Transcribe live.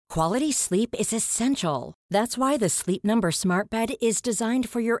Quality sleep is essential. That's why the Sleep Number Smart Bed is designed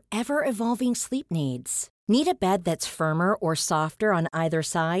for your ever-evolving sleep needs. Need a bed that's firmer or softer on either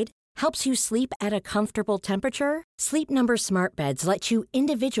side? Helps you sleep at a comfortable temperature? Sleep Number Smart Beds let you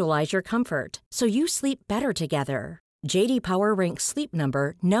individualize your comfort, so you sleep better together. J.D. Power ranks Sleep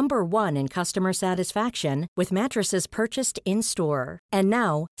Number number 1 in customer satisfaction with mattresses purchased in-store. And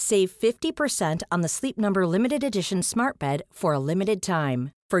now, save 50% on the Sleep Number Limited Edition Smart Bed for a limited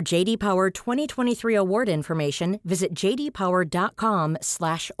time. For J.D. Power 2023 award information, visit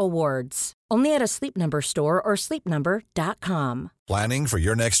jdpower.com/awards. Only at a Sleep Number store or sleepnumber.com. Planning for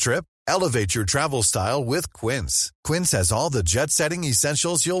your next trip? Elevate your travel style with Quince. Quince has all the jet-setting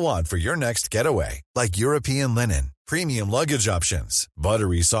essentials you'll want for your next getaway, like European linen, premium luggage options,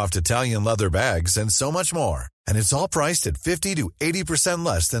 buttery soft Italian leather bags, and so much more. And it's all priced at 50 to 80%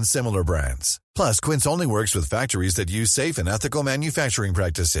 less than similar brands. Plus, Quince only works with factories that use safe and ethical manufacturing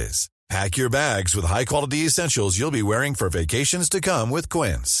practices. Pack your bags with high-quality essentials you'll be wearing for vacations to come with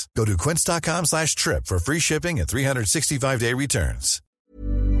Quince. Go to quince.com/trip for free shipping and 365-day returns.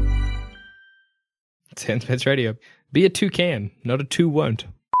 Sans Pants Radio. Be a 2 can, not a 2 won't.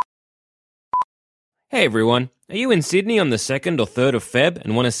 Hey everyone, are you in Sydney on the 2nd or 3rd of Feb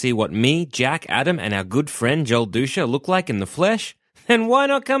and want to see what me, Jack, Adam and our good friend Joel Dusha look like in the flesh? Then why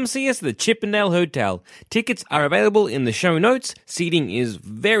not come see us at the Chippendale Hotel? Tickets are available in the show notes, seating is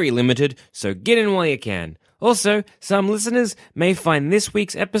very limited, so get in while you can. Also, some listeners may find this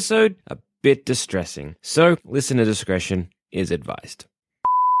week's episode a bit distressing, so listener discretion is advised.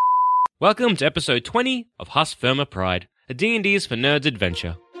 Welcome to episode 20 of Hus Firma Pride, a D&D's for Nerds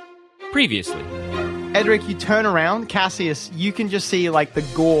adventure. Previously. Edric, you turn around, Cassius, you can just see like the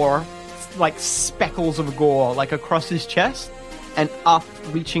gore, like speckles of gore, like across his chest and up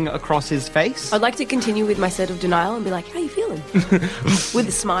reaching across his face. I'd like to continue with my set of denial and be like, how you feeling? With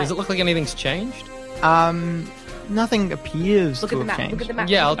a smile. Does it look like anything's changed? Nothing appears Look to at the have map. changed. Look at the map.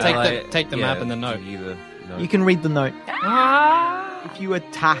 Yeah, I'll take the map and the note. You can read the note. If you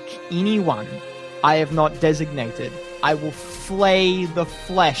attack anyone I have not designated, I will flay the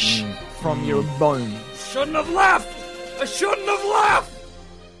flesh from your bones. Shouldn't have left! I shouldn't have left!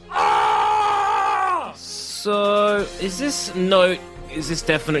 Ah! So, is this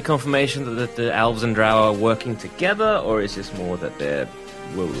definite confirmation that the elves and drow are working together, or is this more that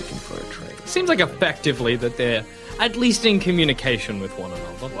we're looking for a trade? Seems like effectively that they're at least in communication with one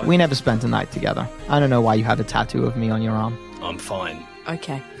another. We never spent a night together. I don't know why you have a tattoo of me on your arm. I'm fine.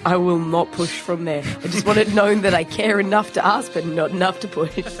 Okay, I will not push from there. I just want it known that I care enough to ask, but not enough to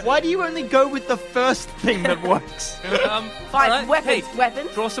push. Why do you only go with the first thing that works? Fine, weapons, hey,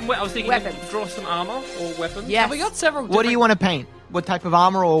 weapons. Draw some. I was thinking, Weapons. draw some armor or weapons. Yes. We got several. What do you want to paint? What type of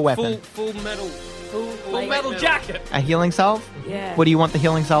armor or weapon? Full metal. Full metal jacket. A healing salve? Yeah. What do you want the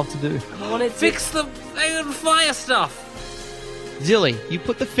healing salve to do? I wanted to... Fix the fire stuff. Zilly, you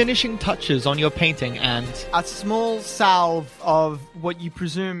put the finishing touches on your painting and... A small salve of what you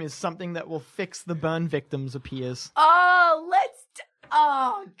presume is something that will fix the burn victims appears. Oh,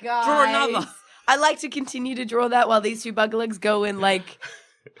 oh, guys. Draw another. I like to continue to draw that while these two buggerlegs go and,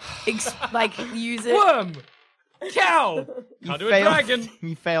 use it. Worm! Cow! Can't do a dragon.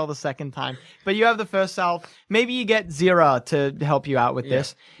 You fail the second time. But you have the first salve. Maybe you get Zira to help you out with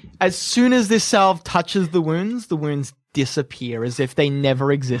this. As soon as this salve touches the wounds disappear as if they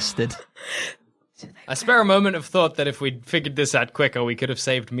never existed. I spare a moment of thought that if we'd figured this out quicker, we could have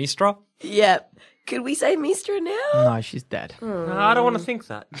saved Mistra. Yeah. Could we say Mistra now? No, she's dead. I don't want to think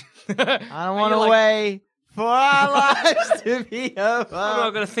that. I don't want to wait for our lives to be over. I'm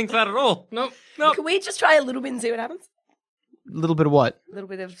not going to think that at all. Nope. Can we just try a little bit and see what happens? A little bit of what? A little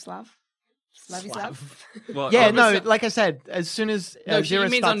bit of Slav. Slavy Slav. Well, Yeah, no, like I said, as soon as No, she Zira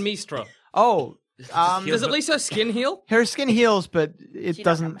means starts... on Mistra. Oh, Does at least her skin heal? her skin heals, but it She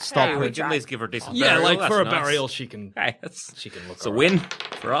doesn't doesn't- stop Hey, her. we can at least give her a decent Yeah, burial. like That's for a nice. burial, she can Hey, look. it's a win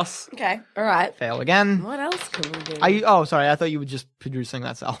for us. Okay, all right. Fail again. What else can we do? Oh, sorry, I thought you were just producing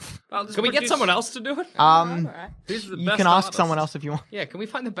that self. Can we get someone else to do it? All right. Who's the You best can ask artist? someone else if you want. Yeah, can we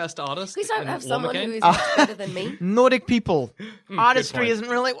find the best artist? Please don't in have someone who Warmacane? is much better than me. Nordic people. Artistry point. isn't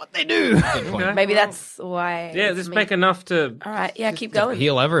really what they do. Okay. Maybe that's why. Yeah, it's just me. make enough to. All right, yeah, keep going.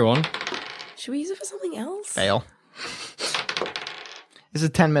 Heal everyone. Should we use it for something else? Fail. This is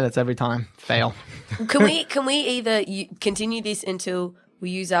 10 minutes every time. Fail. Can we either continue this until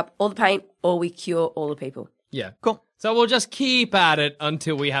we use up all the paint or we cure all the people? Yeah. Cool. So we'll just keep at it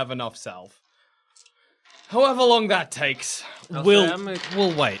until we have enough salve. However long that takes,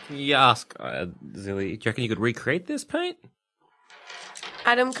 we'll wait. You ask Zilly, do you reckon you could recreate this paint?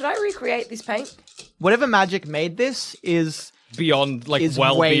 Adam, could I recreate this paint? Whatever magic made this is beyond, like, is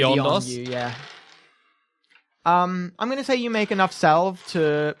well way beyond beyond us. you, yeah. I'm gonna say you make enough salve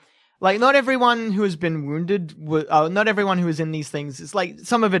to, like, not everyone who has been wounded, not everyone who is in these things is like,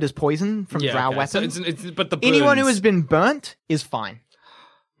 some of it is poison from drow okay. weapons. So but the Anyone who burns- has been burnt is fine.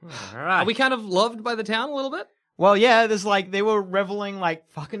 All right. Are we kind of loved by the town a little bit? Well, yeah, there's like, they were reveling like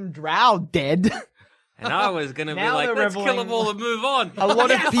fucking drow dead. And I was going to be Now like, they're let's kill reveling- them all and move on.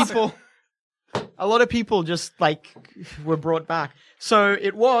 A lot of people just like were brought back. So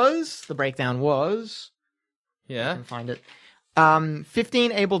the breakdown was, I Yeah. can find it.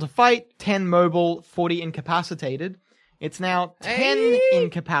 15 able to fight, 10 mobile, 40 incapacitated. It's now 10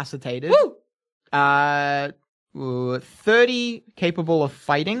 incapacitated. Woo! 30 capable of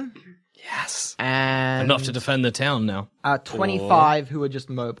fighting. Yes. And Enough to defend the town now. 25 who are just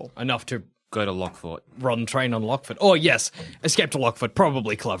mobile. Enough to Go to Lockfort. run train on Lockford. Oh, yes. Escape to Lockford.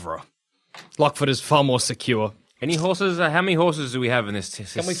 Probably cleverer. Lockford is far more secure. Any horses? How many horses do we have in this?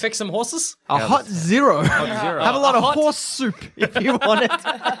 Can we fix some horses? A hot zero. zero. Have a lot of hot- horse soup if you want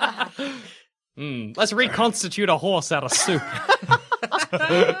it. Let's reconstitute a horse out of soup.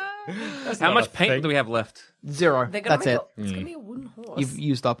 How much paint do we have left? Zero. They're gonna That's make it. It's gonna be a wooden horse. You've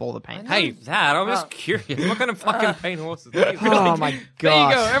used up all the paint. Hey, That I'm just curious. What kind of fucking paint horses? Oh my there you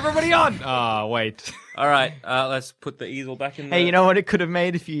god. go. Everybody on. Ah, wait. All right, let's put the easel back in there. Hey, you know what it could have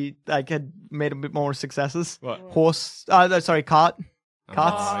made if you like had made a bit more successes? What? Horse. No, sorry, cart.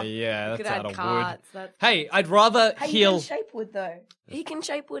 Carts. Oh, yeah, Could that's add out of carts. wood. That's... Hey, I'd rather Hey, he heal. can shape wood though. He can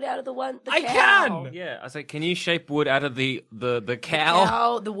shape wood out of the one. The I cow. can! Yeah, I was like, can you shape wood out of the The cow?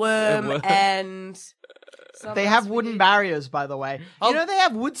 cow, the worm, The worm. and something They have else we wooden did. barriers, by the way. You know they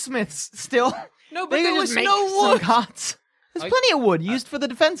have woodsmiths still. No, but They there can was just make no some wood. carts. There's plenty of wood used for the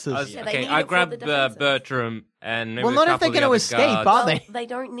defenses. Yeah, they Okay, need I it for grabbed the defenses. Bertram and maybe Well, a not if couple they're of the gonna other escape, guards. are Well, they? they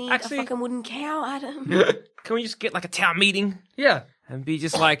don't need Actually- a fucking wooden cow, Adam. Can we just get like a town meeting Yeah. and be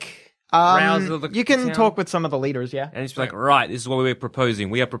just like rouse of the You can town? talk with some of the leaders, yeah. And it's like, right, this is what we're proposing.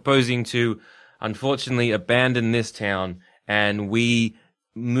 We are proposing to, unfortunately, abandon this town, and we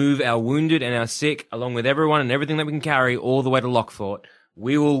move our wounded and our sick, along with everyone and everything that we can carry, all the way to Lockfort.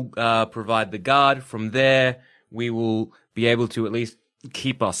 We will provide the guard. From there, we will be able to at least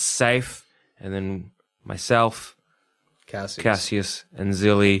keep us safe. And then myself, Cassius, and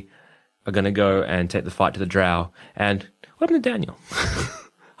Zilly are going to go and take the fight to the drow. And what happened to Daniel?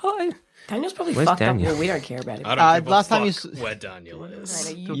 Hi. Daniel's probably Where's fucked Daniel? up. Well, we don't care about him. I don't give a last time fuck you where Daniel is.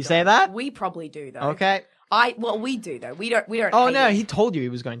 I know You don't. say that? We probably do though. Okay. We do though. We don't. Oh hate no, him. he told you he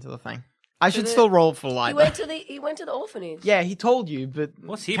was going to the thing. I should the- still roll for He light. went to the orphanage. Yeah, he told you, but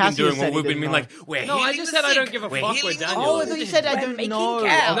What's he Cassius been doing said while he we've been didn't being know. like, we're No, I healing just the said I don't sick, give a we're fuck healing where the Daniel Oh, I is. thought you said I We're don't making know. cows.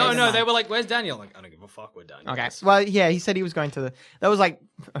 Okay, No, never no, mind. they were like, "Where's Daniel?" Like, I don't give a fuck where Daniel Okay. is. Well, yeah, he said he was going to the. That was like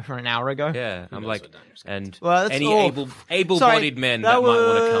for an hour ago. Yeah, I'm knows like, what Daniel's going and Well, that's any all. able-bodied men that that might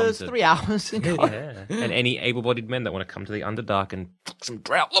want to come was to 3 hours ago. yeah, and any able-bodied men that want to come to the Underdark and some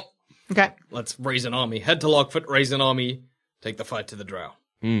drow. Oh. Okay. Let's raise an army. Head to Lockford, raise an army, take the fight to the drow.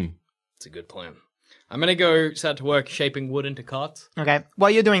 It's a good plan. I'm gonna go set to work shaping wood into carts. Okay. While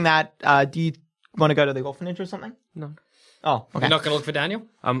you're doing that, do you want to go to the orphanage or something? No. Oh, okay. You're not gonna look for Daniel?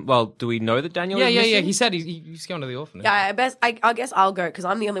 Well, do we know that Daniel? Yeah, is yeah, missing? yeah. He said he's going to the orphanage. Yeah, I guess I'll go because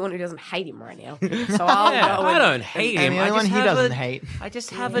I'm the only one who doesn't hate him right now. So I'll Yeah, go. I don't hate And him. the I only one just he have doesn't a, hate. I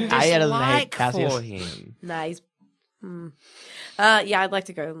just have a Yeah, he doesn't hate dislike Cassius. for him. Nah, he's. Yeah, I'd like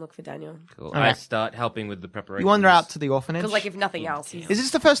to go and look for Daniel Cool. Okay. I start helping with the preparation. You wander out to the orphanage. because, like, if nothing else, he's. Is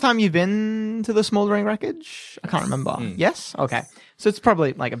this the first time you've been to the Smoldering Wreckage? I can't remember. Yes? Okay. So it's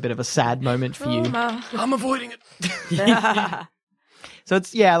probably like a bit of a sad moment for you. I'm avoiding it. So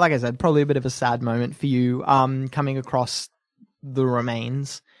it's, yeah, like I said, probably a bit of a sad moment for you coming across the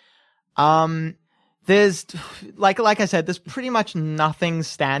remains. There's, like I said, there's pretty much nothing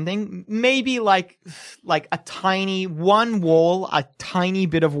standing. Maybe like a tiny one wall, a tiny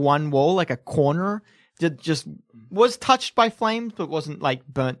bit of one wall, like a corner that just was touched by flames but wasn't like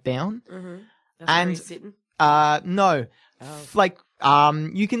burnt down. That's where and- he's sitting. No. Like,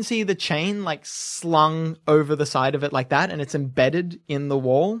 you can see the chain like slung over the side of it like that, and it's embedded in the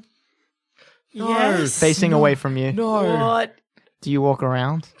wall, Yes. facing away from you. What? Do you walk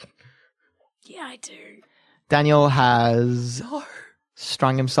around? Yeah, I do. Daniel has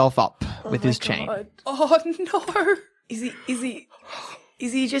strung himself up with his chain. God. Oh no!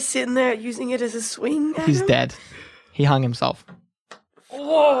 Is he just sitting there using it as a swing? He's Adam? dead. He hung himself.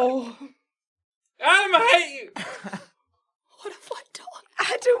 Whoa! Adam, I hate you. What have I done?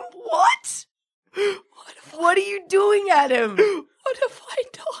 Adam, what? What are you doing, Adam? What have I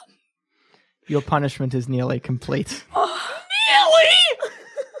done? Your punishment is nearly complete. Nearly.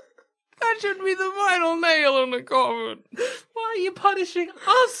 That should be the final nail in the coffin. Why are you punishing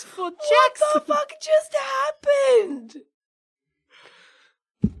us for, Jackson? What the fuck just happened?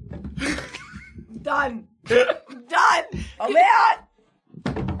 Done. Done. I'm out.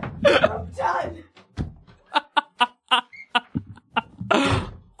 I'm done.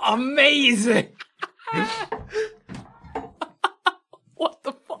 Amazing. What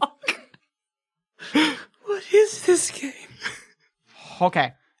the fuck? What is this game?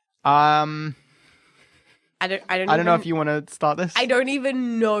 Okay. I don't know if you want to start this. I don't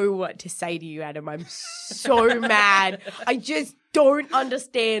even know what to say to you, Adam. I'm so mad. I just don't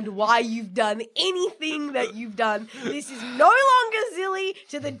understand why you've done anything that you've done. This is no longer Zilly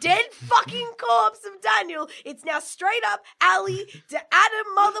to the dead fucking corpse of Daniel. It's now straight up Ali to Adam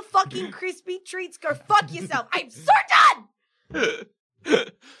motherfucking Crispy Treats. Go fuck yourself. I'm so done!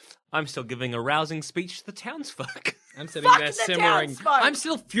 I'm still giving a rousing speech to the townsfolk. I'm sitting Fuck there the simmering. townsfolk. I'm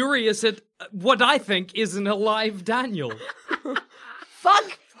still furious at what I think is an alive Daniel.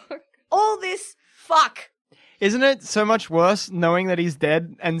 Fuck all this fuck. Isn't it so much worse knowing that he's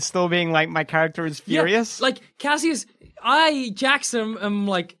dead and still being like, my character is furious? Yeah, like, Cassius, Jackson, am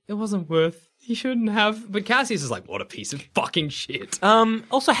like, it wasn't worth, he shouldn't have. But Cassius is like, what a piece of fucking shit.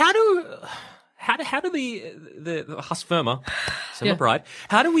 Also, how do the Husfirma, Silver Bride,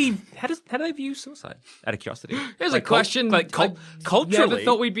 how do they view suicide? Out of curiosity, Here's a question. Culturally, you ever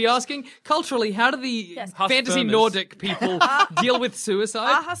thought we'd be asking? Culturally, how do the fantasy Husfirmas. Nordic people deal with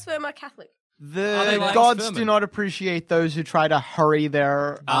suicide? Our Husfirma Catholic. The like gods vermin? do not appreciate those who try to hurry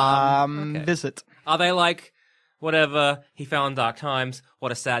their visit. Are they like, whatever, he fell in dark times,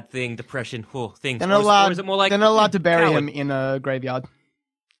 what a sad thing, depression, things? They're Or not is it more like they're not allowed to bury coward? him in a graveyard.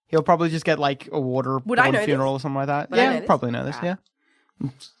 He'll probably just get like a water Would I know this? funeral or something like that. Would I Yeah, know this? probably know this. Ah. Yeah.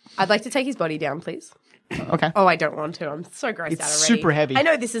 I'd like to take his body down, please. Okay. Oh, I don't want to. I'm so grossed It's out already. super heavy. I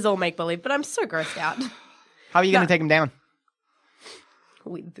know this is all make-believe, but I'm so grossed out. How are you going No. to take him down?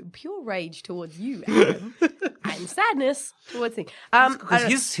 With pure rage towards you, Adam, and sadness towards me. I Because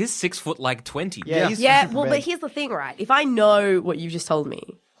don't- he's 6 foot like 20. Yeah, he's yeah, super well, big. but here's the thing, right? If I know what you've just told me,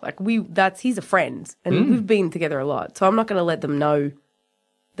 like he's a friend, and we've been together a lot, so I'm not going to let them know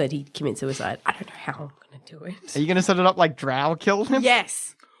that he committed suicide. I don't know how I'm going to do it. Are you going to set it up like Drow killed him?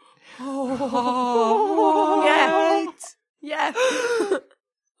 Yes. Oh, yeah. Yeah.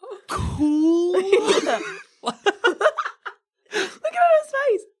 Cool. Look at his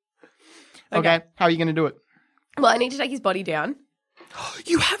face. Okay. How are you going to do it? Well, I need to take his body down.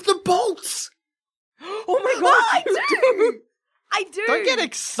 You have the bolts. Oh my god, I do. I do. Don't get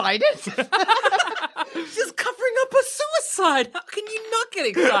excited. Just covering up a suicide. How can you not get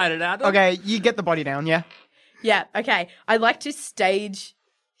excited, Adam? Okay, you get the body down, yeah? Yeah, okay. I'd like to stage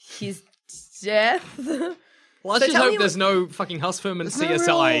his death. Well, So let's just tell hope me there's no fucking Husfirm and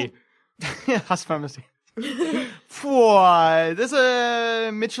CSI. Husk Pharmacy. Whoa, there's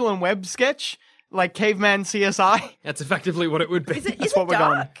a Mitchell and Webb sketch, like Caveman CSI. That's effectively what it would be. Is it That's what we're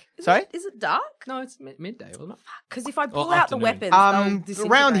going dark? with. Sorry? Is it dark? No, it's midday, wasn't it? Because if I pull Or out the afternoon. weapons, they'll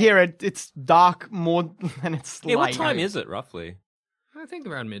disintegrate. Around here, it's dark more than it's light. Yeah, what time is it, roughly? I think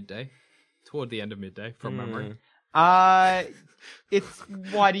around midday. Toward the end of midday, from memory. It's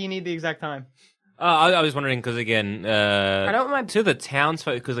why do you need the exact time? I was wondering because again, I don't mind. to the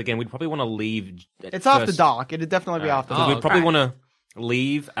townsfolk because again, we'd probably want to leave. It's after dark. It'd definitely be after Because dark. we'd probably okay. want to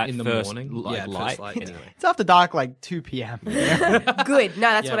leave at In the first morning? light. Yeah, at first light, Anyway. It's after dark, like 2 p.m. Good. No,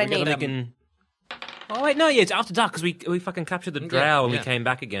 that's Yeah, what I we gotta need. make We can... Oh wait, no, yeah, it's after dark because we fucking captured the drow and yeah. we came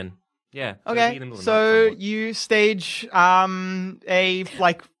back again. Yeah. so it'd be in Okay, the middle of so the night you stage a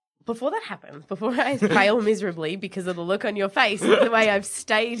like. Before that happens, before I fail miserably because of the look on your face, and the way I've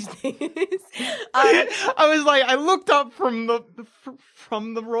staged this, I was like, I looked up from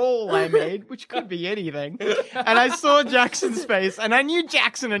the roll I made, which could be anything, and I saw Jackson's face, and I knew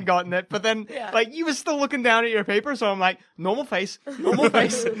Jackson had gotten it, but then like you were still looking down at your paper, so I'm like, normal face, normal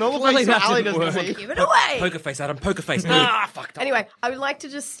face, normal Clearly face. So that Ali didn't doesn't work. see. give it away. Poker face, Adam. Poker face. Fuck. Anyway, I would like to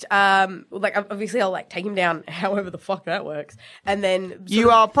just like obviously I'll like take him down, however the fuck that works, and then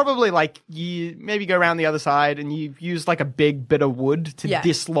You are probably like you maybe go around the other side, and you use like a big bit of wood to Yeah.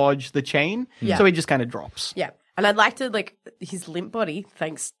 dislodge the chain, Yeah. so he just kind of drops. yeah. And I'd like to, like, his limp body,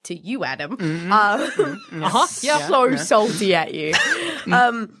 thanks to you, Adam. Yeah. So salty at you.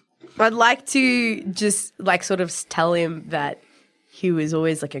 I'd like to just, like, sort of tell him that he was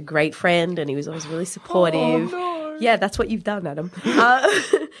always, like, a great friend and he was always really supportive. Yeah, that's what you've done, Adam.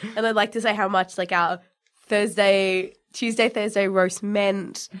 And I'd like to say how much, like, our Tuesday, Thursday roast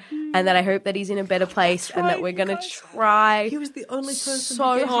meant. and that I hope that he's in a better place, and that we're gonna try. He was the only person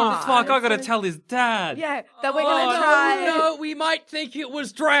so to get hard. Fuck, I gotta tell his dad. Yeah, that we're gonna try. No, we might think it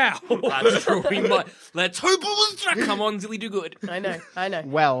was Drow. That's true. We might. Let's hope it was Drac. Come on, Zilly, do good. I know.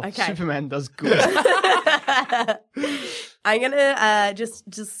 Well, Okay. Superman does good. I'm gonna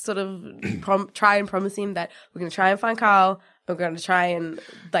just sort of try and promise him that we're gonna try and find Carl. We're gonna try and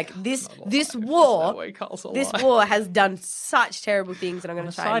this war. This war has done such terrible things, and I'm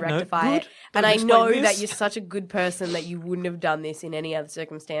gonna try and side note, rectify good. it. And I Don't know explain that this. you're such a good person that you wouldn't have done this in any other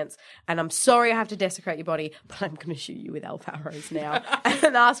circumstance. And I'm sorry I have to desecrate your body, but I'm gonna shoot you with elf arrows now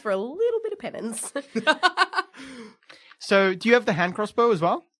and ask for a little bit of penance. So, do you have the hand crossbow as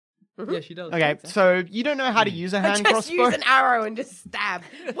well? Yeah, she does. Okay, so you don't know how to use a hand Just crossbow. use an arrow and just stab.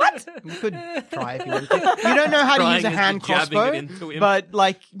 What? You could try if you wanted to. You don't know how to use a Trying hand is jabbing crossbow, it into him. but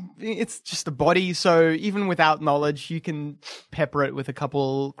like it's just a body, so even without knowledge, you can pepper it with a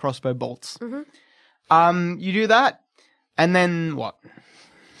couple crossbow bolts. You do that, and then what?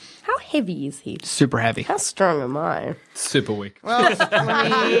 How heavy is he? Super heavy. How strong am I? Super weak. Well,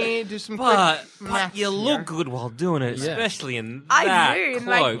 let me do some But quick maths you here. look good while doing it, Yeah. especially in I that do.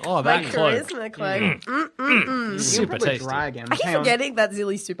 cloak. Oh, My that cloak. charisma cloak. Super Probably tasty. drag him. I keep Hang on. forgetting that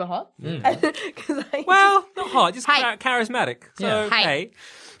Zilly's super hot. 'Cause I Well, not hot, just Hey. charismatic. So, Yeah. Hey. hey.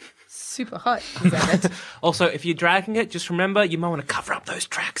 super hot. Damn it. Also, if you're dragging it, just remember you might want to cover up those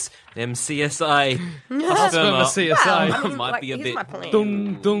tracks. Them CSI customer CSI. Well, might be a here's bit. my plan.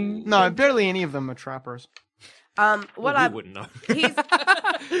 Dung, dung. No, barely any of them are trappers. What we I wouldn't know.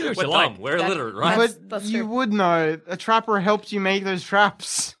 he's We're dumb. We're That- illiterate, right? But that's you true. would know. A trapper helps you make those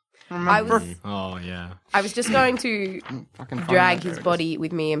traps. Remember? Oh, yeah. I was just going to Fucking find drag that his there. body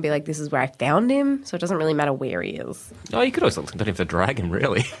with me and be like, "This is where I found him," so it doesn't really matter where he is. Oh, you could also don't have to drag him,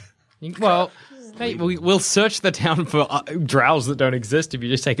 really. Well, hey, we'll search the town for drows that don't exist if you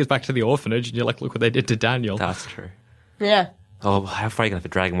just take us back to the orphanage and you're like, look what they did to Daniel. That's true. Yeah. Oh, how far are you going to have to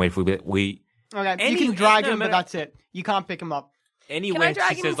drag him away if we Okay, Any- you can drag no, him, but but- that's it. You can't pick him up. anywhere I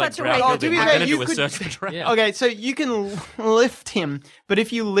drag she him in says like such a drag way Oh, him, to be I'm fair, going to you do a could- search for drag. Yeah. Okay, so you can lift him, but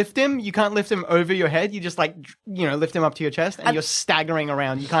if you lift him, you can't lift him over your head. You just lift him up to your chest, and you're staggering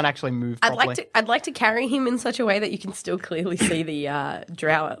around. You can't actually move properly. I'd like to carry him in such a way that you can still clearly see the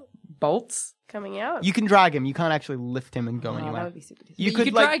drow bolts coming out. You can drag him. You can't actually lift him and go Oh, that anywhere. would be super. You You could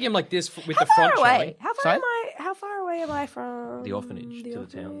could like drag him like this with How the front far away? showing. Sorry? How far away am I from The orphanage to the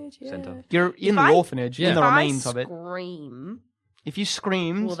town orphanage? Yeah. centre. you're in If the I- orphanage, Yeah. in the If I remains of it. Scream. If you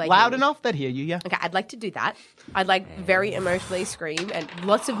scream Will they loud hear me? enough, they'd hear you. Yeah. Okay, I'd like to do that. I'd like very emotionally scream and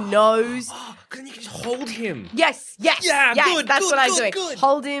lots of no's. Because then you can just hold him. Yes, yes, Yeah, yes. good, That's good, what I'm good, doing. good.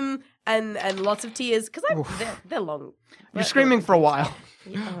 Hold him and lots of tears because they're long. You're screaming for a while.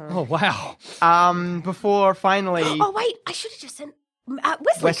 Oh, wow. Before finally. Oh wait, I should have just sent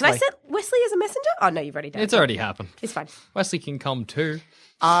Wesley. Can I Wesley. send Wesley as a messenger? Oh no, you've already done It's it. already happened. It's fine. Wesley can come too.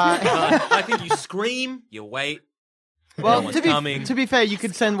 I think you scream, you wait. Well, one's to coming. be fair, you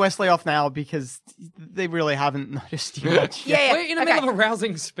could send Wesley off now because they really haven't noticed you much. Yeah, yeah. We're in the okay. middle of a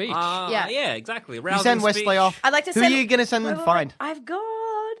rousing speech. Yeah. Yeah, exactly. You Rousing send Wesley speech. off. I'd like to Who send. are you going to send them to find? I've got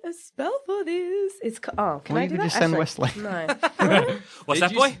a spell for this. It's can Well, I you do could that? just send Actually, Wesley. No. What's Did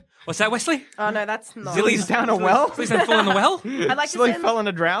that, you boy? What's that, Wesley? Oh no, that's not. Zilly's down a well. Please don't fall in the well. I'd like to Zilly send. fell in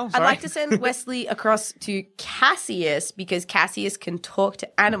a drow. I'd Sorry. like to send Wesley across to Cassius because Cassius can talk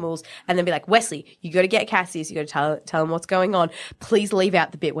to animals and then be like, Wesley, you got to get Cassius. You got to tell him what's going on. Please leave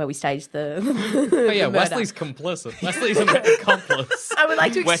out the bit where we stage the. But yeah, the murder. Wesley's complicit. Wesley's an accomplice. I would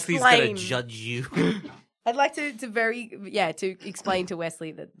like to Wesley's explain. going to judge you. I'd like to explain to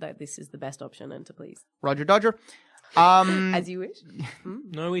Wesley that this is the best option and to please, Roger Dodger. as you wish.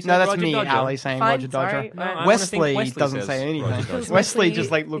 No, we said No, that's Roger me, Dodger. Ali, saying Fine, Roger Dodger. sorry. No, I wanna Wesley think Wesley doesn't says say anything. Roger Dodger. Wesley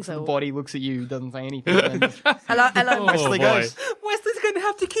just like looks is at the a- body, looks at you, doesn't say anything. And then And Wesley boy. goes. Wesley's going to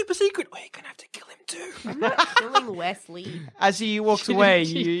have to keep a secret. Or you're going to have to kill him too. I'm not killing Wesley. As he walks away,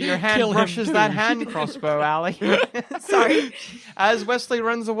 your hand Kill him brushes too. that hand crossbow, Ali. Sorry. As Wesley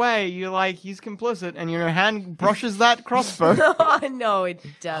runs away, you're like, he's complicit, and your hand brushes that crossbow. Oh no, it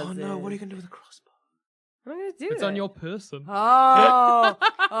doesn't. Oh no, what are you going to do with the crossbow? What am I gonna do? It's with on it? your person. Oh.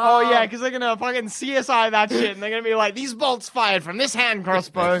 Oh yeah, because they're gonna fucking CSI that shit, and they're gonna be like, these bolts fired from this hand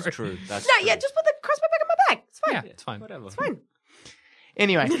crossbow. That's true. That's No, true. yeah, just put the crossbow back in my bag. It's fine. Yeah, it's fine. Whatever. It's fine.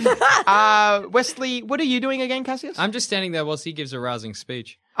 Anyway, Wesley, what are you doing again, Cassius? I'm just standing there whilst he gives a rousing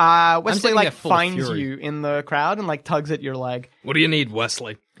speech. Wesley sitting like there full of finds fury. you in the crowd and like tugs at your leg. What do you need,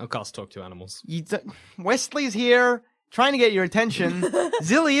 Wesley? I'll cast Talk to Animals. Wesley's here trying to get your attention.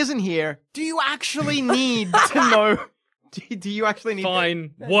 Zilly isn't here. Do you actually need to know? Do you actually need?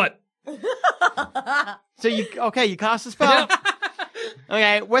 Fine. What? So you cast a spell.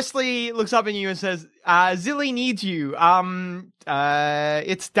 Okay, Wesley looks up at you and says, Zilly needs you.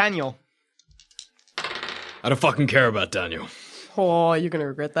 It's Daniel. I don't fucking care about Daniel. Oh, you're gonna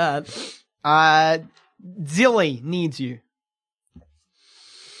regret that. Zilly needs you.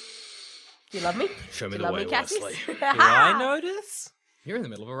 Do you love me? Show me Do you the love way, me, Cassius? Wesley. Do I notice? You're in the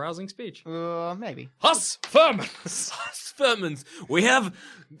middle of a rousing speech. Maybe. Huss Furman! Furmans, we have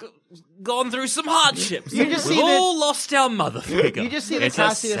gone through some hardships. You just We've see that- all lost our mother figure. You just see that It's a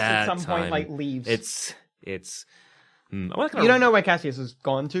Cassius at sad some point, time. like, leaves. I'm not gonna- You don't know where Cassius has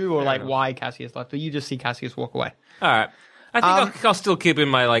gone to or, like, no. why Cassius left, but you just see Cassius walk away. All right. I think I'll still keep in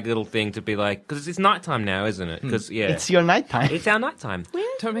my like little thing to be like, because it's nighttime now, isn't it? Because It's your nighttime. it's our nighttime.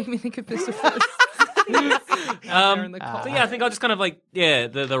 Don't make me think of this first. So I think I'll just kind of like,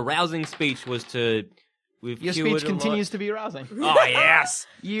 the rousing speech was to. Your speech continues to be rousing. Oh yes,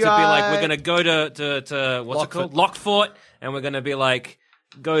 You, to be like, we're gonna go to what's it called, Lockfort, and we're gonna be like,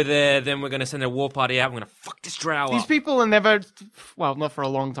 go there. Then we're gonna send a war party out. We're gonna fuck this drow These up. people are never, well, not for a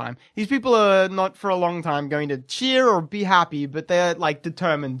long time. These people are not for a long time going to cheer or be happy, but they're like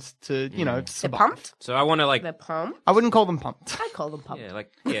determined to, They're survive. pumped. So I want to like, They're pumped. I wouldn't call them pumped. I call them pumped.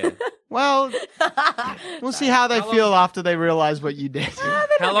 yeah. Well, we'll see how they feel after they realize what you did.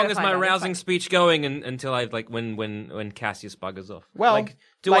 How long gonna is find my out, it's rousing fine. speech going until I like when Cassius buggers off? Well, like,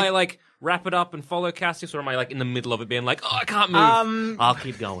 do like- I like wrap it up and follow Cassius, or am I like in the middle of it being like, oh, I can't move? I'll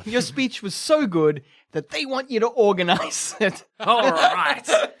keep going. Your speech was so good that they want you to organize it. All right.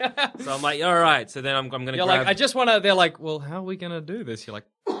 So I'm like, all right. So then I'm gonna You're grab. like, I just want to. They're like, well, how are we gonna do this? You're like,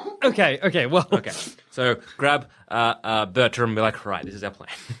 okay, well, Okay. So grab Bertram and be like, right, this is our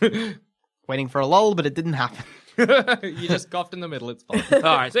plan. Waiting for a lull, but it didn't happen. You just coughed in the middle. It's fine.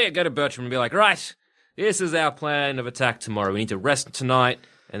 All right. So yeah, go to Bertram and be like, right, this is our plan of attack tomorrow. We need to rest tonight,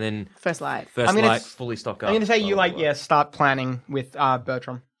 and then First light. first I'm gonna light, s- fully stock up. I'm going to say you blah, blah, blah. start planning with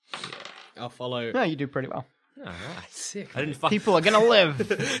Bertram. I'll follow. No, you do pretty well. All right. Sick. I didn't fuck. People are going to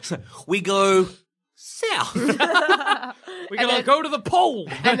live. So we go south. We're gonna go to the pole.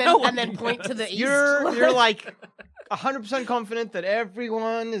 And then point to the east. You're like 100% confident that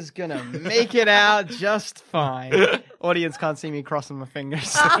everyone is going to make it out just fine. Audience can't see me crossing my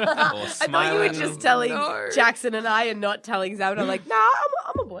fingers. Or I thought you were smiling. just telling Jackson and I and not telling Zab. I'm like, nah,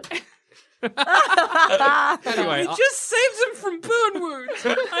 I'm aboard. Anyway, It just saves him from burn wounds.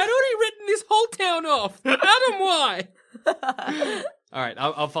 I'd already written this whole town off. Adam, why? all right,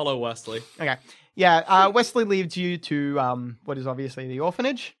 I'll follow Wesley. Okay. Yeah, Wesley leads you to what is obviously the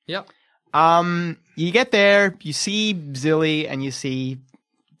orphanage. Yep. You get there, you see Zilly, and you see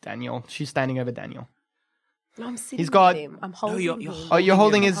Daniel. She's standing over Daniel. No, I'm sitting He's got- with him. I'm holding you're him. Oh, you're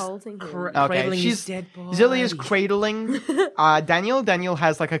holding I'm his... holding him. Okay, Cradling his she's... dead Zilly is body. cradling Daniel. Daniel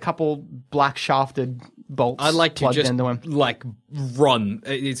has like a couple black shafted bolts I'd like to plugged just into him. like run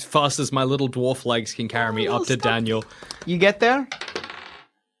as fast as my little dwarf legs can carry me up to Daniel. You get there?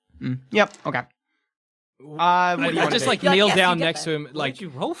 Yep, okay. What do you I want just to do? like You're like, kneel yes, down you get next there. to him, like you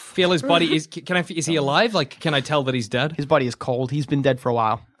roll? feel his body. Is he alive? Like, can I tell that he's dead? His body is cold. He's been dead for a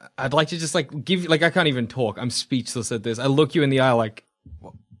while. I'd like to just like give like I can't even talk. I'm speechless at this. I look you in the eye like,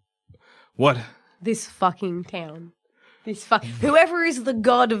 what? This fucking town. Whoever is the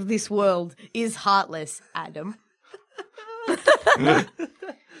god of this world is heartless, Adam.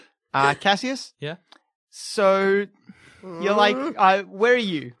 Cassius? Yeah. So you're like, where are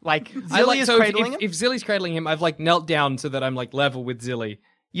you? Like, Zilly is so cradling him? if Zilly's cradling him, I've like knelt down so that I'm like level with Zilly.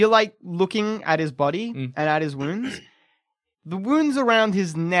 You're like looking at his body and at his wounds. The wounds around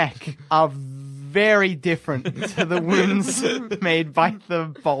his neck are very different to the wounds made by the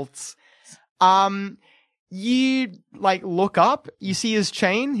bolts. You like look up, you see his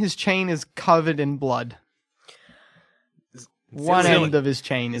chain. His chain is covered in blood. One Zilly. end of his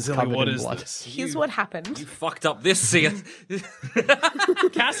chain is Zilly, covered what in is blood. this? Here's what happened. You fucked up this scene.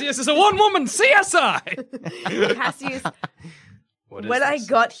 Cassius is a one-woman CSI. Cassius, What is when I this?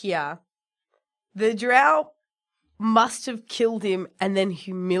 got here, the drow must have killed him and then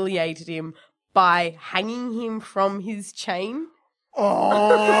humiliated him by hanging him from his chain.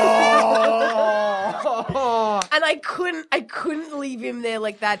 Oh! And I couldn't leave him there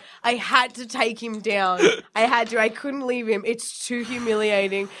like that. I had to take him down. I couldn't leave him. It's too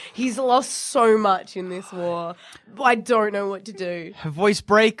humiliating. He's lost so much in this war. I don't know what to do. Her voice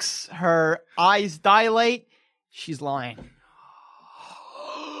breaks, her eyes dilate. She's lying.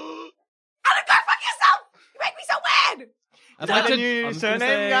 Adam, go fuck yourself! You make me so mad! I'd Is that like a to new I'm just gonna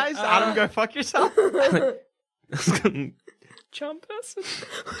surname, say, guys? Adam, go fuck yourself. Charm person.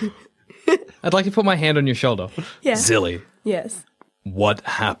 I'd like to put my hand on your shoulder. Yeah. Zilly, Yes. what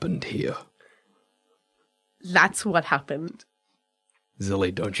happened here? That's what happened.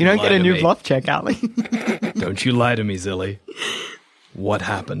 Zilly, don't You you don't lie get a to new me. bluff check, Ali. Don't you lie to me, Zilly. What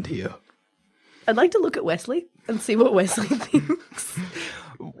happened here? I'd like to look at Wesley and see what Wesley thinks.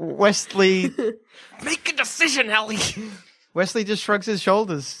 Wesley Make a decision, Ellie. Wesley just shrugs his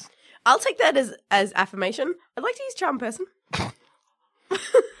shoulders. I'll take that as affirmation. I'd like to use charm person. What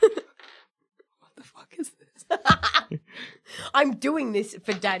the fuck is this? I'm doing this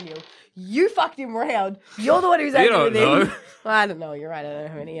for Daniel. You fucked him round. You're the one who's angry don't with him. know. Well, I don't know. You're right. I don't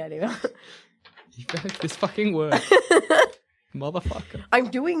have any idea. You guys, this fucking word. Motherfucker. I'm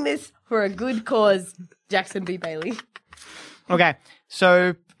doing this for a good cause, Jackson B. Bailey. Okay,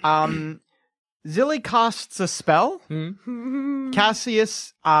 so Zilly casts a spell.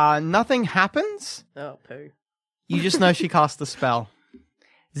 Cassius, nothing happens. Oh, poo. You just know she cast the spell.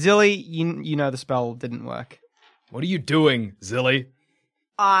 Zilly, you know the spell didn't work. What are you doing, Zilly?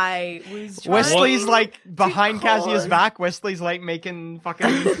 I was trying Wesley's like behind cause- Cassius' back. Wesley's like making fucking.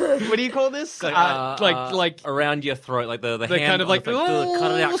 What do you call this? Like around your throat, like the hand kind of on like, the thing.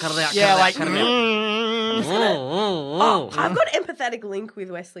 Cut it out, cut it out. yeah, like. cut it out. Oh, I've got an empathetic link with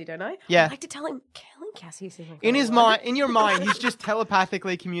Wesley, don't I? Yeah. I'd like to tell him killing Cassius is In his mind, in your mind, he's just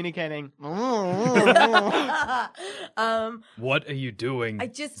telepathically communicating. what are you doing, I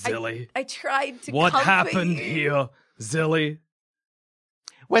just Zilly? I tried to What comfort happened you. here, Zilly?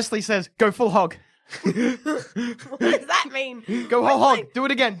 Wesley says, "Go full hog. What does that mean? Go whole Wesley, hog. Do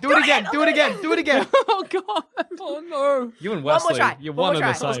it again. Do it again. Do it again. Do it again." Oh god! Oh no! You and One more Wesley, try. you're One one more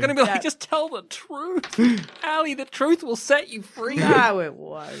and the try. same. I I was going to be like, No. just tell the truth, Allie. The truth will set you free. No, it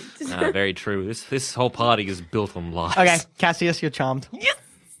won't. Very true. This whole party is built on lies. Okay, Cassius, you're charmed.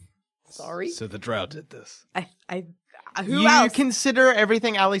 Sorry. So the drow did this. Who you else? consider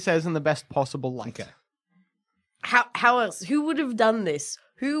everything Ali says in the best possible light. Okay. How else? Who would have done this?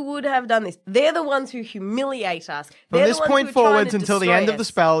 Who would have done this? They're the ones who humiliate us. From They're this the ones point who are trying forwards to until the destroy end of the us.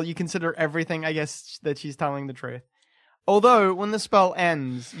 spell, you consider everything, I guess, that she's telling the truth. Although, when the spell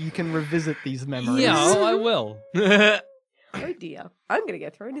ends, you can revisit these memories. Yeah, I will. Oh dear, I'm gonna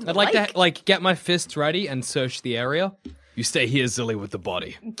get thrown in the I'd like lake. to get my fists ready and search the area. You stay here, Zilly, with the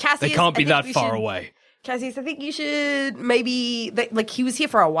body. Cassius, They can't be I think that we far should- away. Cassius, I think you should maybe he was here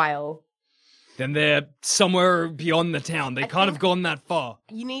for a while. Then they're somewhere beyond the town. They can't have think- gone that far.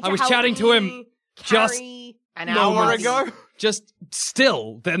 You need. I to was help chatting to him me just carry- An hour moments ago? Just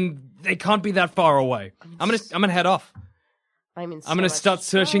still, then they can't be that far away. I'm gonna head off. I'm in. So I'm gonna much start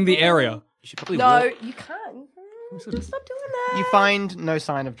searching the trouble. area. You should probably No, walk. you can't. Stop doing that. You find no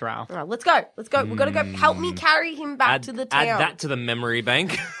sign of Drow. Oh, let's go. Let's go. We've got to go. Help me carry him back to the town. Add that to the memory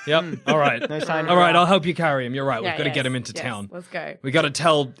bank. Yep. All right. No sign of All right. Drow. I'll help you carry him. You're right. Yeah, We've got to yes, get him into yes. town. Let's go. We got to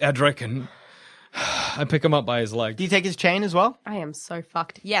tell Edric, and I pick him up by his leg. Do you take his chain as well? I am so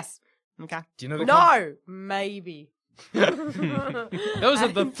fucked. Yes. Okay. Do you know the No. Maybe. Those are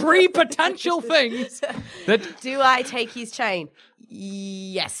the three potential things that. Do I take his chain?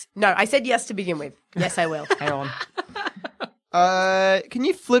 Yes. No, I said yes to begin with. Yes, I will. Hang on. Can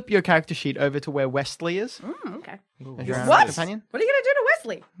you flip your character sheet over to where Wesley is? Okay. As your What? companion? What are you going to do to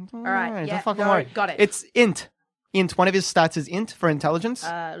Wesley? All right. Alright, Yeah. don't fucking no, worry. got it. It's int. Int. One of his stats is int for intelligence.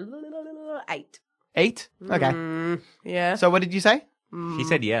 8. 8. Okay. Yeah. So what did you say? He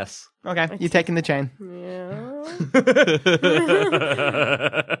said yes. Okay, you're taking the chain. Yeah.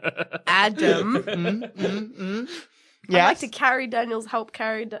 Adam. Yeah. I'd like to carry help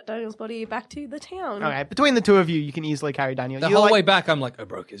carry Daniel's body back to the town. Okay, between the two of you, you can easily carry Daniel. The You whole like, way back, I'm like, I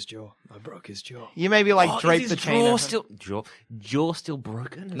broke his jaw. I broke his jaw. You maybe like drape Is the his chain. jaw over. still jaw still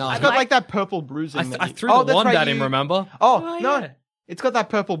broken? No, It's got like that purple bruising. I that you- threw the that's wand right, at him. you- Remember? Oh, no, yeah. it's got that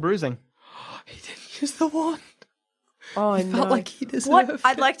purple bruising. He didn't use the wand. Oh, I no. felt like he deserved What? it.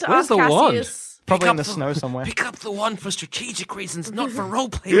 I'd like to Where's ask the wand? Cassius. Probably in up the the- snow somewhere. Pick up the one for strategic reasons, not for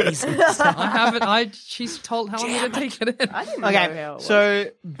roleplay reasons. I haven't. She's told how me to take it in. I didn't know how Okay, it was. so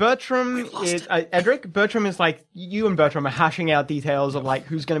Bertram is Edric. Bertram is like you and Bertram are hashing out details of like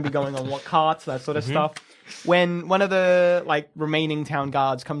who's going to be going on what carts, that sort of stuff. When one of the like remaining town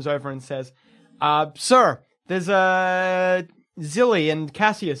guards comes over and says, "Sir, there's a Zilly and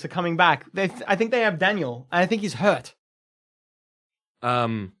Cassius are coming back. I think they have Daniel. And I think he's hurt."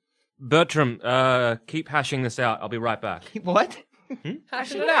 Bertram, keep hashing this out. I'll be right back. What?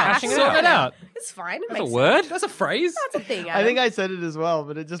 hashing it out. Sort it out. It's fine. It That's a makes word? That's a phrase. That's a thing. I think I said it as well,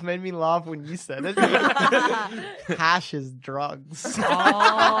 but it just made me laugh when you said it. Hash is drugs.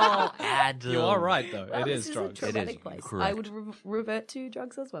 Oh, Adam. You are right, though. Well, it this is is drugs. a traumatic It is, place. correct. I would revert to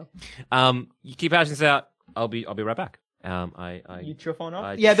drugs as well. You keep hashing this out. I'll be right back. I You chuff on off?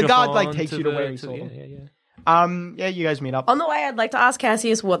 I Yeah, the chuff guard like on takes to you to the- where he to- saw yeah, them. yeah, yeah. Yeah, you guys meet up. On the way, I'd like to ask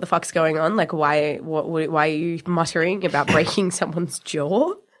Cassius what the fuck's going on. Like, why are you muttering about breaking someone's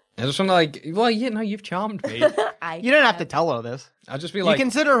jaw? I just want to like, well, yeah, no, you've charmed me. You don't have to tell her this. I'll just be like, you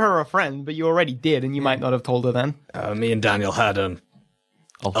consider her a friend, but you already did, and you might not have told her then. me and Daniel had an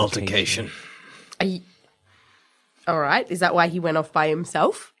altercation. All right. Is that why he went off by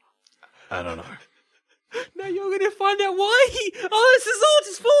himself? I don't know. Now you're going to find out why this is all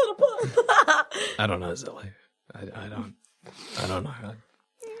just falling apart. I don't know, Zilly. I don't know.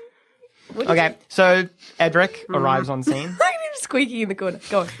 Okay, so Edric arrives on scene. I'm squeaky in the corner.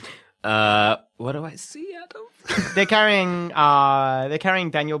 Go on. What do I see, Adam? They're carrying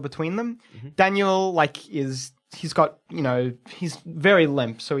Daniel between them. Daniel, he's got, he's very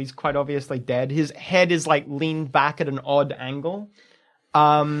limp, so he's quite obviously dead. His head is leaned back at an odd angle.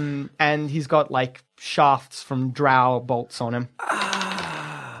 And he's got shafts from drow bolts on him.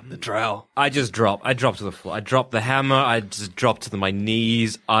 The drow. I dropped to the floor. I dropped the hammer. I just dropped to my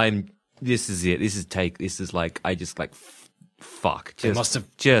knees. This is it. Fuck.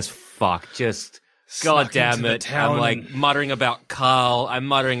 God damn it. I'm muttering about Carl. I'm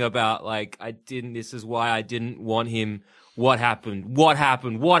muttering about this is why I didn't want him. What happened?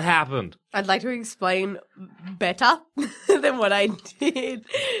 I'd like to explain better than what I did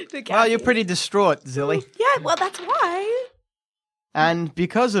to Cassius. Well, you're pretty distraught, Zilly. Yeah, well, that's why. And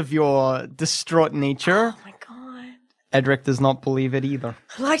because of your distraught nature, Oh, my God. Edric does not believe it either.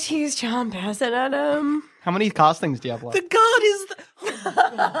 I'd like to use charm person, Adam. How many castings do you have left? The guard is...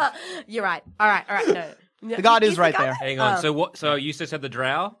 You're right. All right. No. The guard is right there. Hang on. So you just said the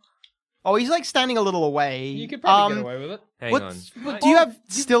drow? Oh, he's standing a little away. You could probably get away with it. Hang on. Do you have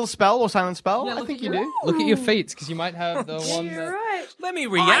still spell or silent spell? I think you do. Look at your feet, because you might have the one You're that... right. Let me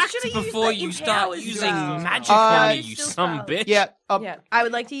react should've before used that you start empowers using drow. magic on me, you Still some spell. bitch. Yeah. Yeah, I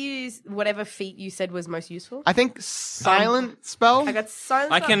would like to use whatever feat you said was most useful. I think silent spell. I got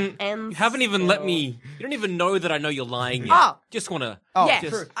silence. I can. And You haven't even let spell. me. You don't even know that I know you're lying yet. Oh. Just wanna. Oh, Yeah,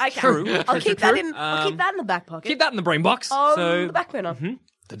 true. I can. True. I'll keep that in. I'll keep that in the back pocket. Keep that in the brain box. So- the back burner.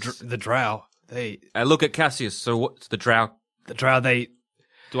 The drow, I look at Cassius. So what's the drow?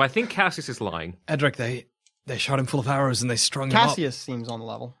 Do I think Cassius is lying? Edric, they shot him full of arrows and they strung him Cassius seems on the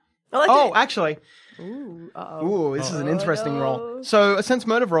level. I like Oh, to- actually. Ooh, this is an interesting roll. So a sense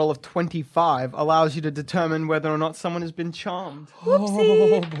motive roll of 25 allows you to determine whether or not someone has been charmed.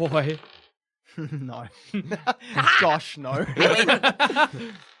 Oh, boy. No. Gosh, no.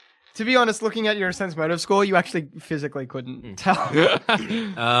 To be honest, looking at your sense motive score, you actually physically couldn't tell. I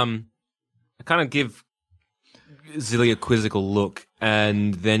kind of give Zilly a quizzical look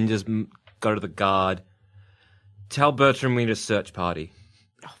and then just go to the guard. Tell Bertram we need a search party.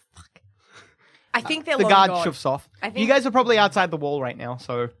 I think they're The long guard gone. shuffs off. I think- You guys are probably outside the wall right now,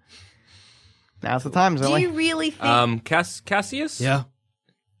 so now's the time, Do Zoe. you really think? Cassius? Yeah.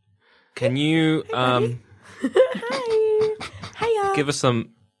 Can you Hi. Hiya. give us a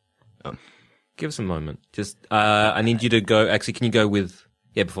moment. Just I need you to go. Actually, can you go with?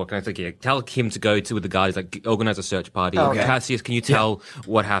 Yeah, before can I say, yeah, tell him to go to with the guys. Organize a search party. Okay. Cassius, can you tell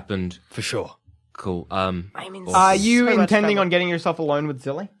what happened? For sure. Cool. I'm in Are you so much intending trouble. on getting yourself alone with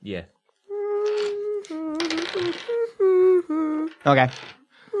Zilly? Yeah. Okay.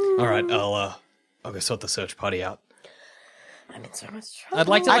 All right, I'll go sort the search party out. I'm in so much trouble. I'd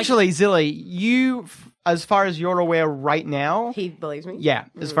like to Actually, Zilly, you, as far as you're aware right now, He believes me. yeah,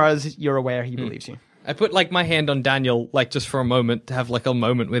 as far as you're aware, he believes you. I put my hand on Daniel just for a moment to have a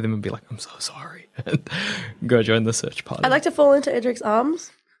moment with him and be like, I'm so sorry. And go join the search party. I'd like to fall into Edric's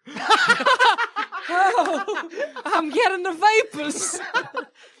arms. I'm getting the vapors.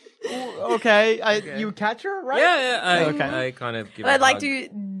 Okay, you catch her, right? Yeah. Okay. I kind of give. I'd a like hug. to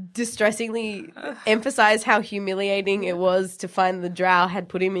distressingly emphasize how humiliating it was to find the drow had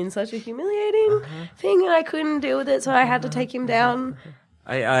put him in such a humiliating thing, and I couldn't deal with it, so I had to take him down.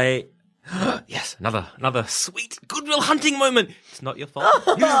 I yes, another sweet Goodwill Hunting moment. It's not your fault.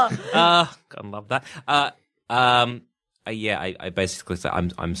 I love that. I basically say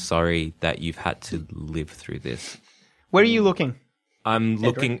I'm sorry that you've had to live through this. Where are you looking? I'm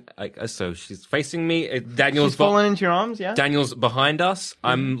looking. So she's facing me. Daniel's She's fallen into your arms, yeah? Daniel's behind us.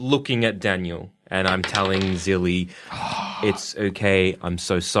 I'm looking at Daniel and I'm telling Zilly, it's okay. I'm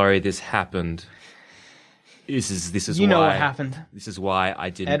so sorry this happened. This is You why, know what happened. This is why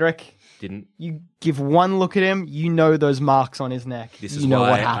I didn't. Edric, Didn't. you give one look at him, you know those marks on his neck. This you is know why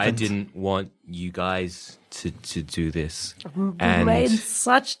what happened. I didn't want you guys to do this. We And made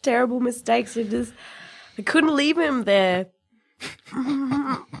such terrible mistakes. I couldn't leave him there.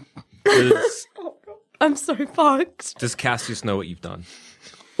 I'm so fucked. does Cassius know what you've done?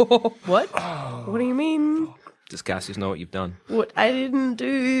 What? What do you mean? Does Cassius know what you've done? What? I didn't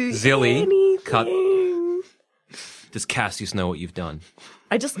do Zilly, anything. cut. Does Cassius know what you've done?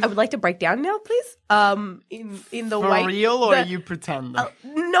 I would like to break down now, please. In the For weight. real, or the- are you pretending?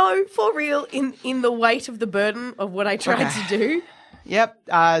 No, for real. In the weight of the burden of what I tried to do. Yep,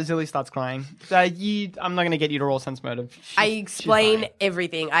 Zilly starts crying. I'm not going to get you to roll sense motive. I explain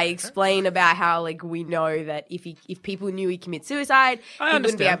everything. I explain about how, like, we know that if people knew he committed suicide, I he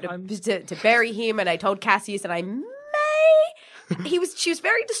wouldn't be understand. able to bury him. And I told Cassius, and she was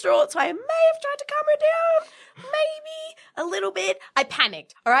very distraught, so I may have tried to calm her down. Maybe a little bit. I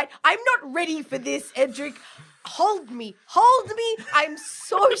panicked. All right, I'm not ready for this, Edric. Hold me. I'm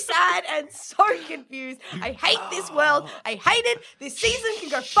so sad and so confused. I hate this world. I hate it. This season can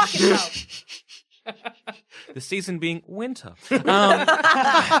go fuck itself. The season being winter.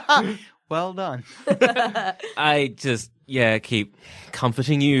 Well done. I just, keep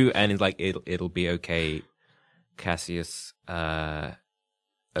comforting you, and it's like, it'll be okay, Cassius. Okay.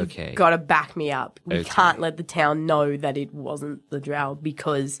 Gotta back me up. We Okay. can't let the town know that it wasn't the drow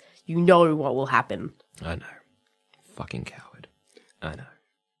because you know what will happen. I know. Fucking coward. I know.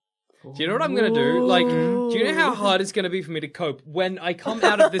 Do you know what I'm going to do? Like, do you know how hard it's going to be for me to cope when I come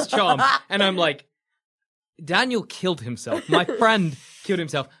out of this charm and I'm like, Daniel killed himself. My friend killed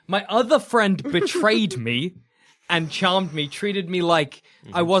himself. My other friend betrayed me and charmed me, treated me like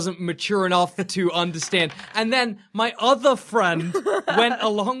I wasn't mature enough to understand. And then my other friend went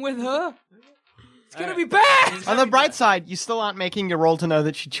along with her. It's going to be bad. On the bright side, you still aren't making your roll to know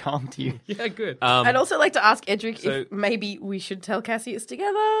that she charmed you. Yeah, good. I'd also like to ask Edric so- if maybe we should tell Cassius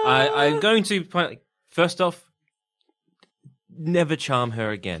together. I'm going to, first off, never charm her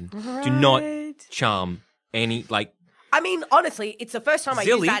again. Do not charm any, like... I mean, honestly, it's the first time I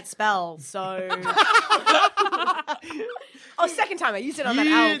Zilly. used that spell, so... Second time I used it on that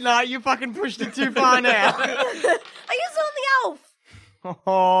elf. Nah, you fucking pushed it too far now. I used it on the elf.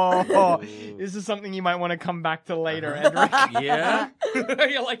 Oh, this is something you might want to come back to later, Edric. Yeah?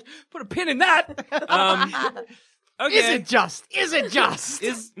 You're like, put a pin in that. Okay. Is it just?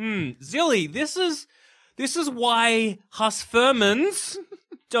 Zilly, this is why Husfermans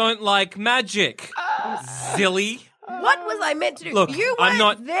don't like magic. Zilly. What was I meant to do? Look, you I'm weren't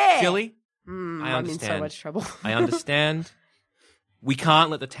not there. Zilly. I I'm in understand. so much trouble. I understand. We can't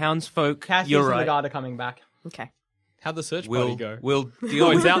let the townsfolk. Cassius You're and the right. guard are coming back. Okay. How'd the search We'll party go? we'll deal Oh,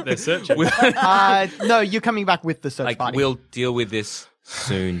 with he's out there searching. No, you're coming back with the search Like party. we'll deal with this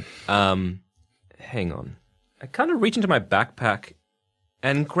soon. Hang on. I kind of reach into my backpack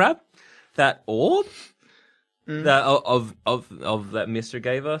and grab that orb that of that Mister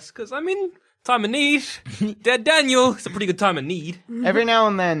gave us, because I'm in time of need. Dead Daniel. It's a pretty good time of need. Every now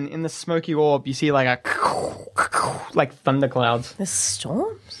and then, in the smoky orb, you see like like thunderclouds. The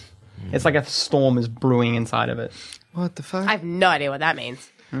storms? It's like a storm is brewing inside of it. What the fuck? I have no idea what that means.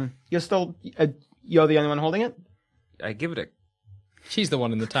 You're still, you're the only one holding it? I give it a She's the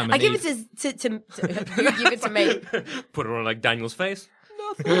one in the time of I give need. it to you give it to me. put it on like Daniel's face.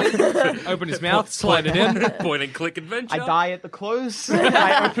 Open his mouth, slide it in. Point and click adventure. I die at the close.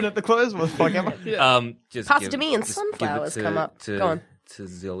 I open at the close. What the fuck am I? Just Pass it give- to me and just give it sunflowers to- come up. To, Go on. to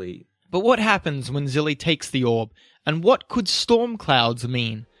Zilly. But what happens when Zilly takes the orb? And what could storm clouds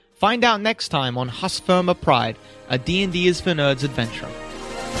mean? Find out next time on Husferma Pride, a D&D is for Nerds adventure.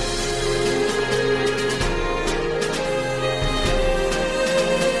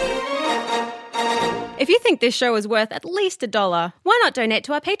 If you think this show is worth at least $1, why not donate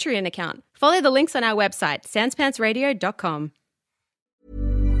to our Patreon account? Follow the links on our website, sanspantsradio.com.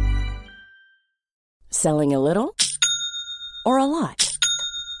 Selling a little or a lot?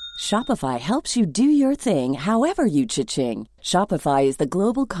 Shopify helps you do your thing however you cha-ching. Shopify is the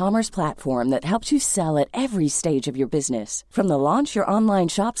global commerce platform that helps you sell at every stage of your business. From the launch your online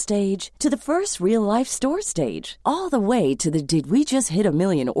shop stage to the first real-life store stage, all the way to the did we just hit a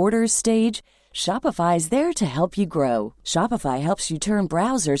million orders stage. Shopify is there to help you grow. Shopify helps you turn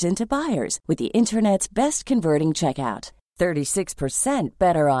browsers into buyers with the internet's best converting checkout. 36%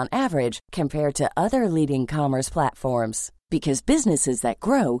 better on average compared to other leading commerce platforms. Because businesses that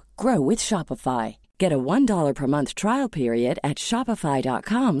grow, grow with Shopify. Get a $1 per month trial period at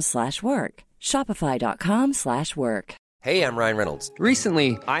shopify.com/work. Shopify.com/work. Hey, I'm Ryan Reynolds.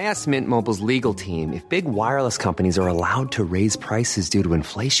 Recently, I asked Mint Mobile's legal team if big wireless companies are allowed to raise prices due to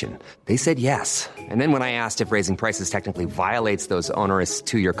inflation. They said yes. And then when I asked if raising prices technically violates those onerous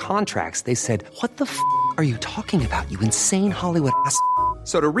two-year contracts, they said, "What the f*** are you talking about, you insane Hollywood ass?"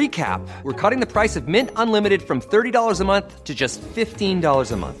 So to recap, we're cutting the price of Mint Unlimited from $30 a month to just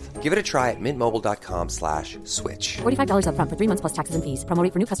 $15 a month. Give it a try at mintmobile.com/switch. $45 up front for 3 months plus taxes and fees. Promo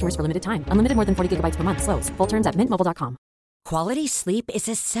rate for new customers for limited time. Unlimited more than 40 gigabytes per month. Slows full terms at mintmobile.com. Quality sleep is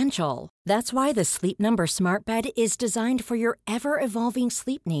essential. That's why the Sleep Number Smart Bed is designed for your ever-evolving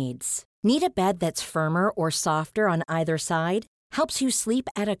sleep needs. Need a bed that's firmer or softer on either side? Helps you sleep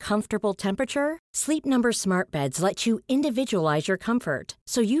at a comfortable temperature? Sleep Number Smart Beds let you individualize your comfort,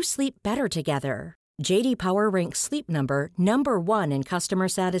 so you sleep better together. J.D. Power ranks Sleep Number number 1 in customer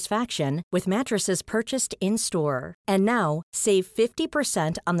satisfaction with mattresses purchased in-store. And now, save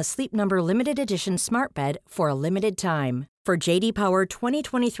 50% on the Sleep Number Limited Edition Smart Bed for a limited time. For J.D. Power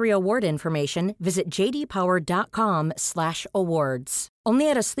 2023 award information, visit jdpower.com/awards. Only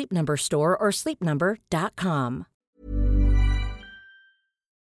at a Sleep Number store or sleepnumber.com.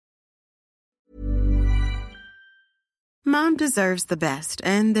 Mom deserves the best,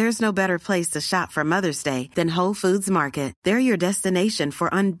 and there's no better place to shop for Mother's Day than Whole Foods Market. They're your destination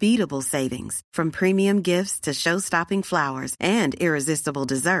for unbeatable savings, from premium gifts to show-stopping flowers and irresistible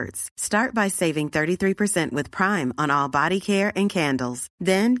desserts. Start by saving 33% with Prime on all body care and candles.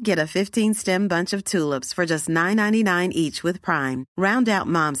 Then get a 15-stem bunch of tulips for just $9.99 each with Prime. Round out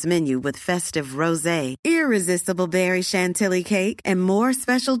Mom's menu with festive rosé, irresistible berry chantilly cake, and more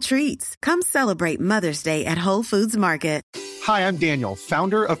special treats. Come celebrate Mother's Day at Whole Foods Market. Hi, I'm Daniel,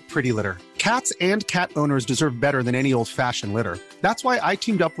 founder of Pretty Litter. Cats and cat owners deserve better than any old-fashioned litter. That's why I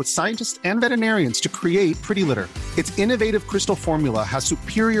teamed up with scientists and veterinarians to create Pretty Litter. Its innovative crystal formula has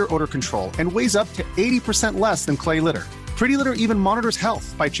superior odor control and weighs up to 80% less than clay litter. Pretty Litter even monitors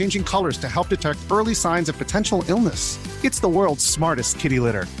health by changing colors to help detect early signs of potential illness. It's the world's smartest kitty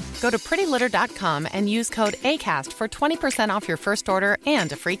litter. Go to prettylitter.com and use code ACAST for 20% off your first order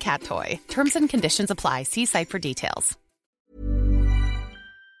and a free cat toy. Terms and conditions apply. See site for details.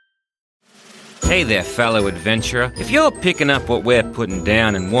 Hey there, fellow adventurer. If you're picking up what we're putting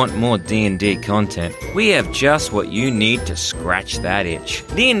down and want more D&D content, we have just what you need to scratch that itch.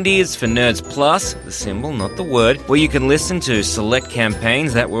 D&D is for Nerds Plus, the symbol, not the word, where you can listen to select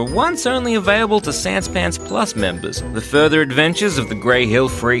campaigns that were once only available to Sanspants Plus members. The further adventures of the Grey Hill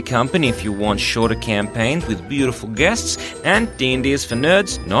Free Company if you want shorter campaigns with beautiful guests, and D&D is for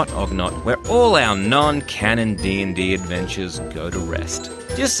Nerds, not Ognot, where all our non-canon D&D adventures go to rest.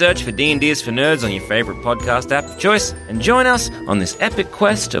 Just search for D&D is for Nerds on your favorite podcast app of choice and join us on this epic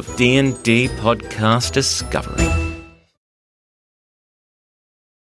quest of D&D podcast discovery.